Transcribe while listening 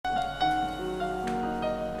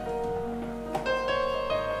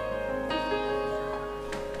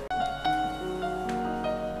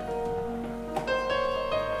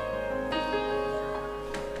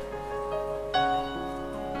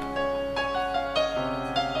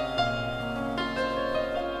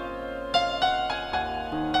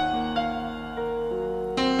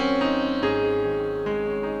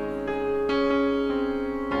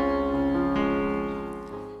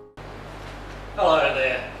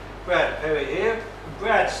Perry here from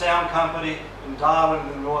Brad's Sound Company in Darwin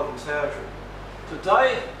in the Northern Territory.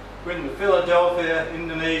 Today we're in the Philadelphia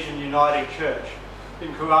Indonesian Uniting Church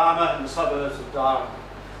in Kurama in the suburbs of Darwin.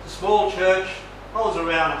 It's a small church, holds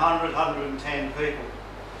around 100-110 people.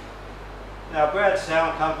 Now Brad's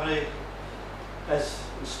Sound Company has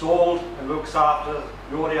installed and looks after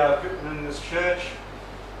the audio equipment in this church.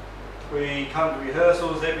 We come to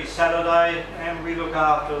rehearsals every Saturday and we look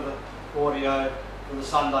after the audio for the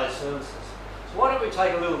Sunday services. So why don't we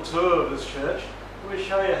take a little tour of this church and we'll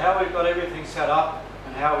show you how we've got everything set up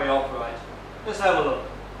and how we operate. Let's have a look.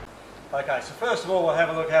 Okay, so first of all we'll have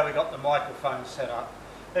a look how we got the microphones set up.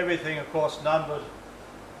 Everything of course numbered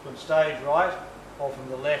from stage right or from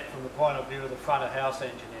the left from the point of view of the front of house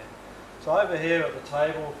engineer. So over here at the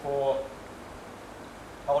table for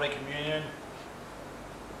Holy Communion,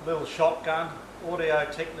 little shotgun, Audio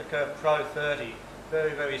Technica Pro 30,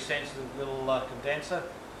 very sensitive little condenser,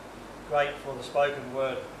 great for the spoken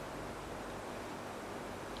word.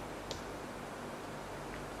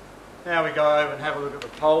 Now we go over and have a look at the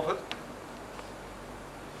pulpit.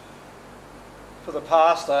 For the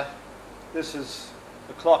pastor, this is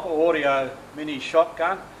the Clock Audio Mini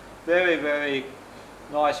Shotgun, very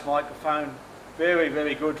nice microphone,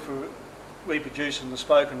 very good for reproducing the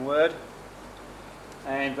spoken word,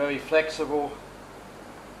 and very flexible,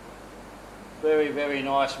 very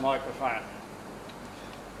nice microphone.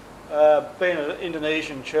 Being an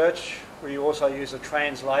Indonesian church, we also use a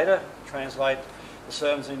translator to translate the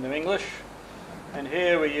sermons into English, and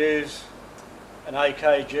here we use an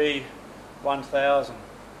AKG 1000.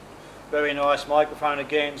 Very nice microphone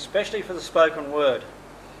again, especially for the spoken word.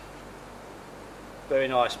 Very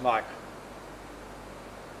nice mic.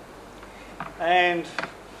 And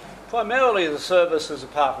primarily the services,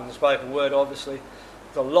 apart from the spoken word obviously,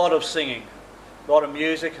 there's a lot of singing, a lot of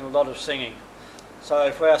music and a lot of singing.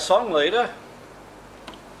 So for our song leader,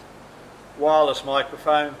 wireless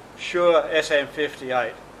microphone, Shure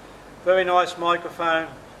SM58. Very nice microphone,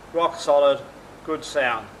 rock solid, good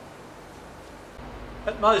sound.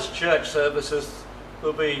 At most church services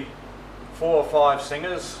there'll be 4 or 5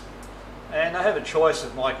 singers and they have a choice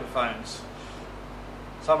of microphones.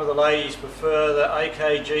 Some of the ladies prefer the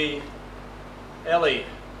AKG LE.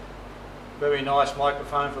 Very nice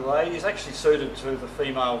microphone for the ladies, actually suited to the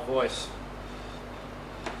female voice.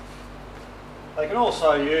 They can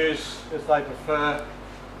also use, if they prefer,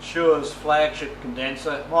 Shure's flagship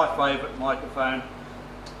condenser, my favourite microphone,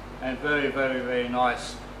 and very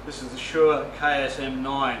nice. This is the Shure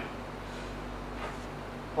KSM9.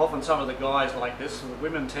 Often some of the guys like this, and the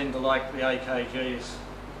women tend to like the AKGs.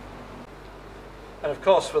 And of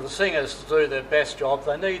course for the singers to do their best job,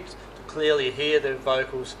 they need to clearly hear their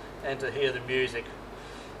vocals and to hear the music.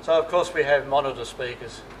 So of course we have monitor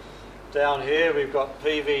speakers. Down here we've got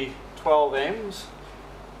PV12Ms,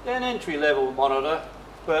 an entry-level monitor,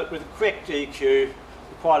 but with correct EQ,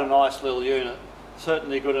 quite a nice little unit.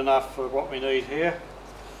 Certainly good enough for what we need here.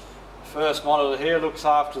 The first monitor here looks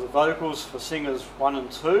after the vocals for singers 1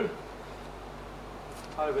 and 2.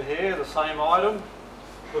 Over here the same item,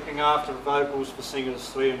 looking after the vocals for singers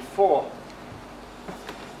 3 and 4.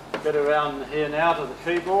 Get around here now to the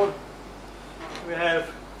keyboard. We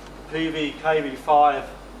have PV KB5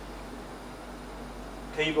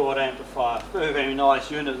 keyboard amplifier. Very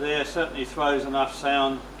nice unit there, certainly throws enough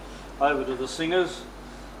sound over to the singers.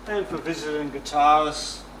 And for visiting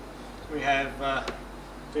guitarists we have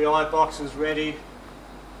DI boxes ready,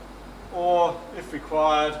 or if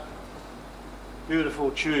required,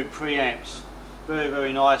 beautiful tube preamps.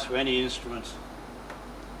 Very nice for any instrument.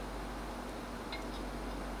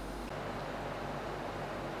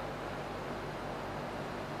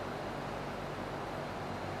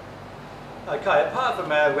 Okay, apart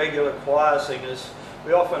from our regular choir singers,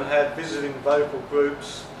 we often have visiting vocal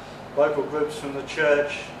groups from the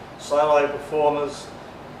church, solo performers.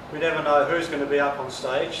 We never know who's going to be up on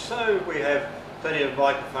stage, so we have plenty of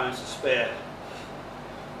microphones to spare.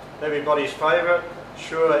 Everybody's favourite,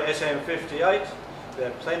 Shure SM58. We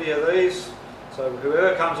have plenty of these, so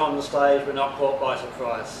whoever comes on the stage, we're not caught by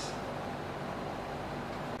surprise.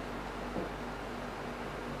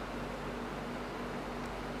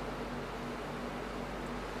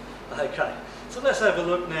 Okay, so let's have a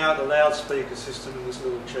look now at the loudspeaker system in this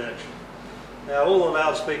little church. Now all the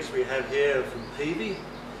loudspeakers we have here are from Peavey.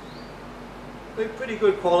 They're pretty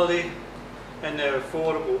good quality and they're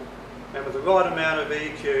affordable, and with the right amount of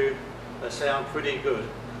EQ they sound pretty good.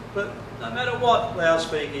 But no matter what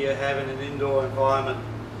loudspeaker you have in an indoor environment,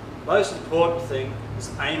 the most important thing is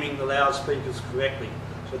aiming the loudspeakers correctly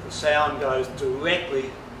so that the sound goes directly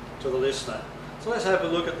to the listener. So let's have a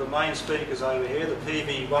look at the main speakers over here, the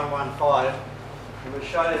PV115, and we'll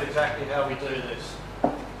show you exactly how we do this.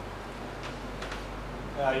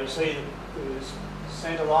 Now you'll see the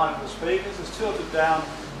centre line of the speakers is tilted down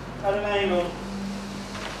at an angle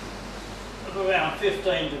of around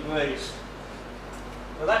 15 degrees.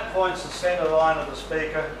 So that points the centre line of the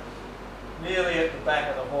speaker nearly at the back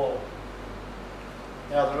of the hall.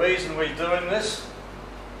 Now the reason we're doing this,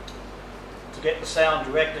 to get the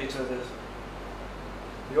sound directly to the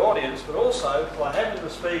audience, but also by having the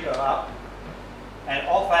speaker up and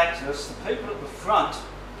off axis, the people at the front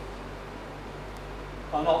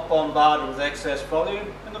are not bombarded with excess volume,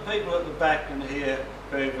 and the people at the back can hear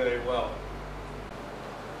very, very well.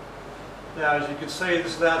 Now, as you can see,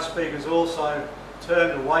 this loudspeaker is also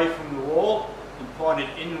turned away from the wall and pointed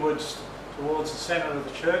inwards towards the centre of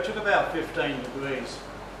the church at about 15 degrees.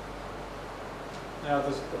 Now,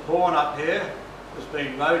 the horn up here has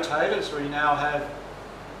been rotated, so we now have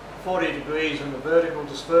 40 degrees in the vertical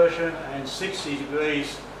dispersion and 60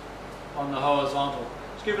 degrees on the horizontal.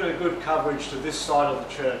 It's given a good coverage to this side of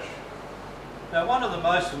the church. Now, one of the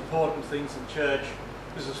most important things in church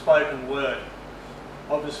is the spoken word.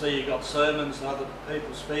 Obviously you've got sermons and other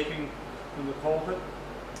people speaking from the pulpit.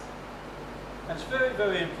 And it's very,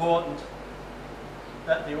 very important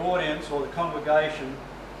that the audience or the congregation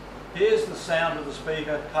hears the sound of the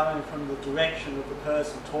speaker coming from the direction of the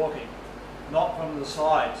person talking, not from the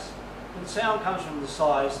sides. When the sound comes from the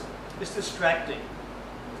sides, it's distracting.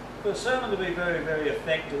 For a sermon to be very, very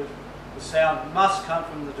effective, the sound must come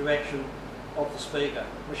from the direction of the speaker.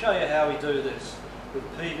 We'll show you how we do this with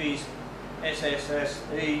PV's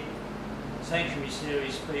SSSE Sanctuary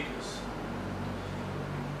Series speakers.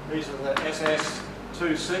 These are the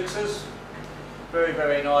SS26s. Very,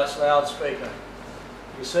 very nice loudspeaker.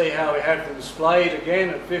 You see how we have them displayed again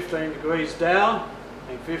at 15 degrees down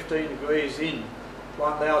and 15 degrees in.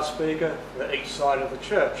 One loudspeaker for each side of the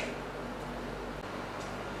church.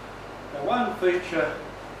 Now, one feature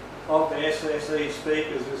of the SSE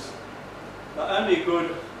speakers is they're only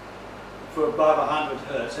good for above 100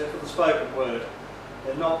 Hz. They're for the spoken word.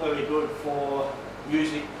 They're not very good for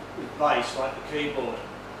music with bass like the keyboard.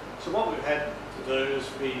 So what we've had to do is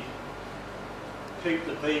we keep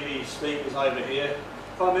the PV speakers over here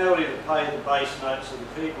primarily to play the bass notes of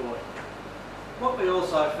the keyboard. What we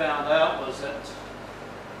also found out was that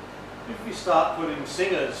if we start putting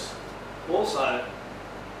singers also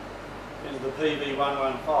into the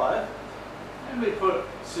PV115 and we put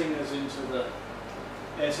singers into the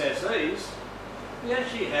SSEs, we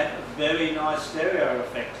actually have a very nice stereo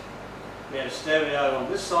effect. We have stereo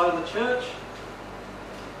on this side of the church,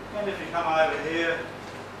 and if you come over here,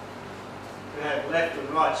 we have left and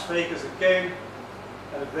right speakers again,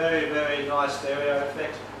 and a very, very nice stereo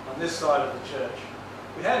effect on this side of the church.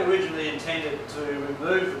 We had originally intended to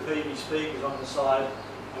remove the PV speakers on the side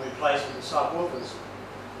and replace them with subwoofers,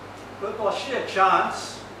 but by sheer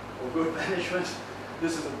chance or good management,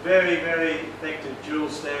 this is a very, very effective dual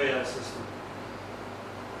stereo system.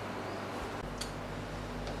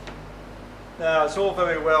 Now, it's all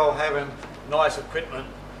very well having nice equipment,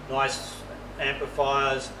 nice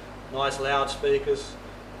amplifiers, nice loudspeakers,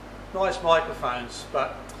 nice microphones,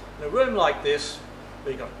 but in a room like this,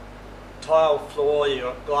 we've got tile floor, you've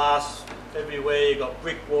got glass everywhere, you've got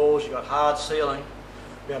brick walls, you've got hard ceiling,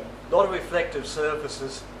 we have a lot of reflective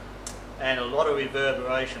surfaces and a lot of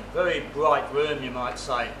reverberation. Very bright room, you might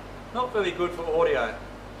say. Not very good for audio.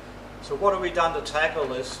 So what have we done to tackle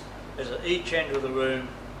this? Is at each end of the room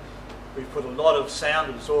we've put a lot of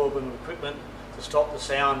sound absorbent equipment to stop the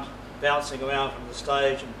sound bouncing around from the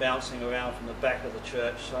stage and bouncing around from the back of the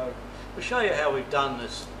church. So we'll show you how we've done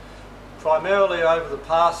this. Primarily over the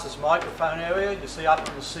pastor's microphone area, you see up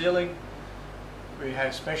in the ceiling we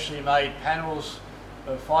have specially made panels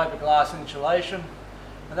of fiberglass insulation,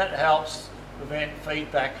 and that helps prevent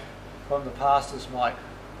feedback from the pastor's mic.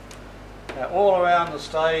 Now, all around the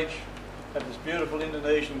stage have this beautiful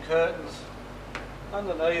Indonesian curtains,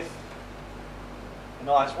 underneath a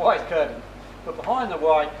nice white curtain, but behind the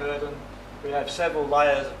white curtain we have several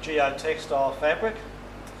layers of geotextile fabric,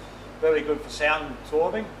 very good for sound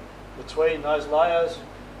absorbing. Between those layers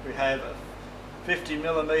we have a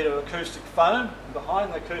 50mm acoustic foam, and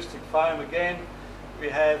behind the acoustic foam again we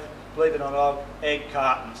have, believe it or not, egg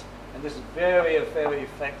cartons, and this is very, very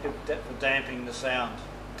effective for damping the sound.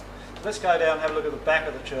 So let's go down and have a look at the back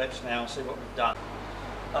of the church now and see what we've done.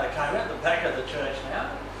 Okay, we're at the back of the church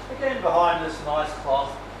now. Again, behind this nice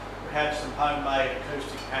cloth we have some homemade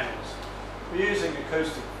acoustic panels. We're using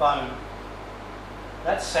acoustic foam.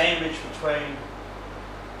 That's sandwiched between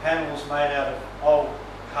panels made out of old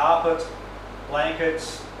carpet,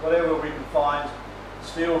 blankets, whatever we can find,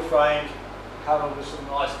 steel framed, covered with some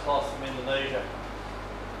nice cloth from Indonesia.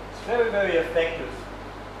 It's very, very effective.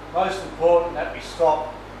 Most important that we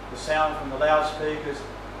stop the sound from the loudspeakers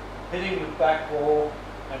hitting the back wall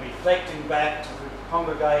and reflecting back to the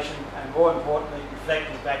congregation, and more importantly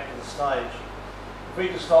reflecting back to the stage. If we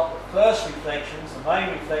can stop the first reflections, the main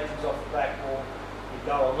reflections off the back wall, we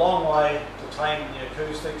go a long way to taming the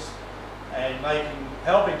acoustics and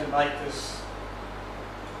helping to make this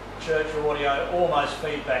church audio almost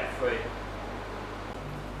feedback free.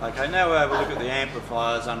 Okay, now we'll have a look at the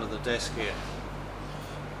amplifiers under the desk here.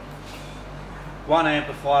 One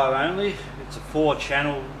amplifier only, it's a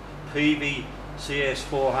 4-channel PV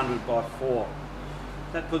CS400 by 4.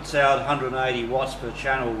 That puts out 180 watts per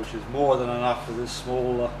channel, which is more than enough for this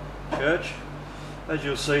smaller church. As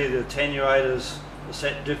you'll see, the attenuators are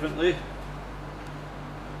set differently.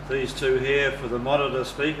 These two here for the monitor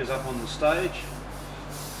speakers up on the stage.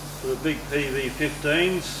 For the big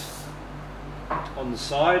PV15s on the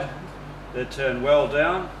side, they're turned well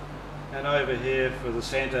down. And over here for the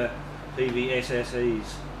centre PV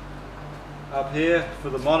SSEs. Up here for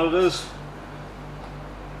the monitors,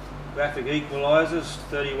 graphic equalizers,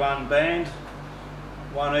 31 band,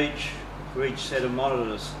 one each for each set of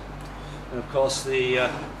monitors. And of course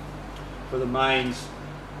for the mains,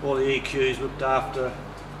 all the EQs looked after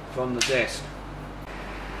from the desk.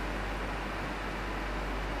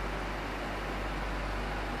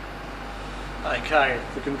 Okay,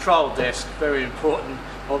 the control desk, very important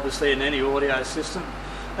obviously in any audio system.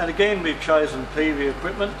 And again we've chosen PV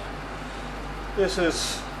equipment. This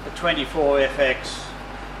is a 24FX,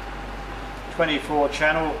 24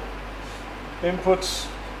 channel inputs,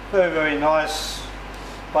 very, very nice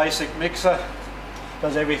basic mixer,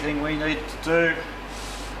 does everything we need to do,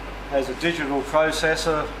 has a digital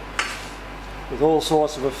processor with all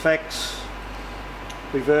sorts of effects,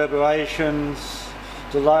 reverberations,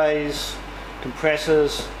 delays,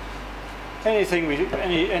 compressors, any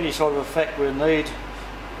sort of effect we need.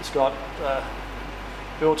 It's got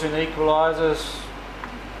built-in equalizers.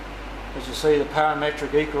 As you see, the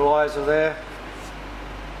parametric equalizer there,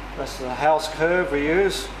 that's the house curve we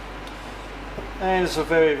use, and it's a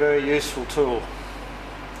very, very useful tool.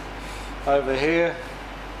 Over here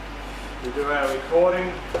we do our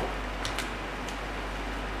recording.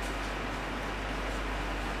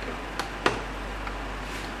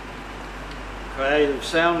 Creative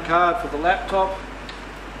sound card for the laptop,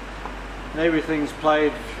 and everything's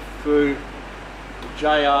played through the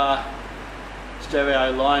JR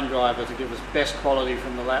stereo line driver to give us best quality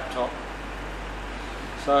from the laptop.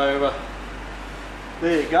 So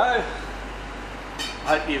there you go.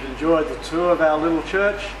 I hope you've enjoyed the tour of our little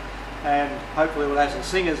church, and hopefully we'll have some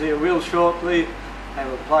singers here real shortly and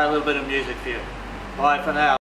we'll play a little bit of music for you. Bye for now.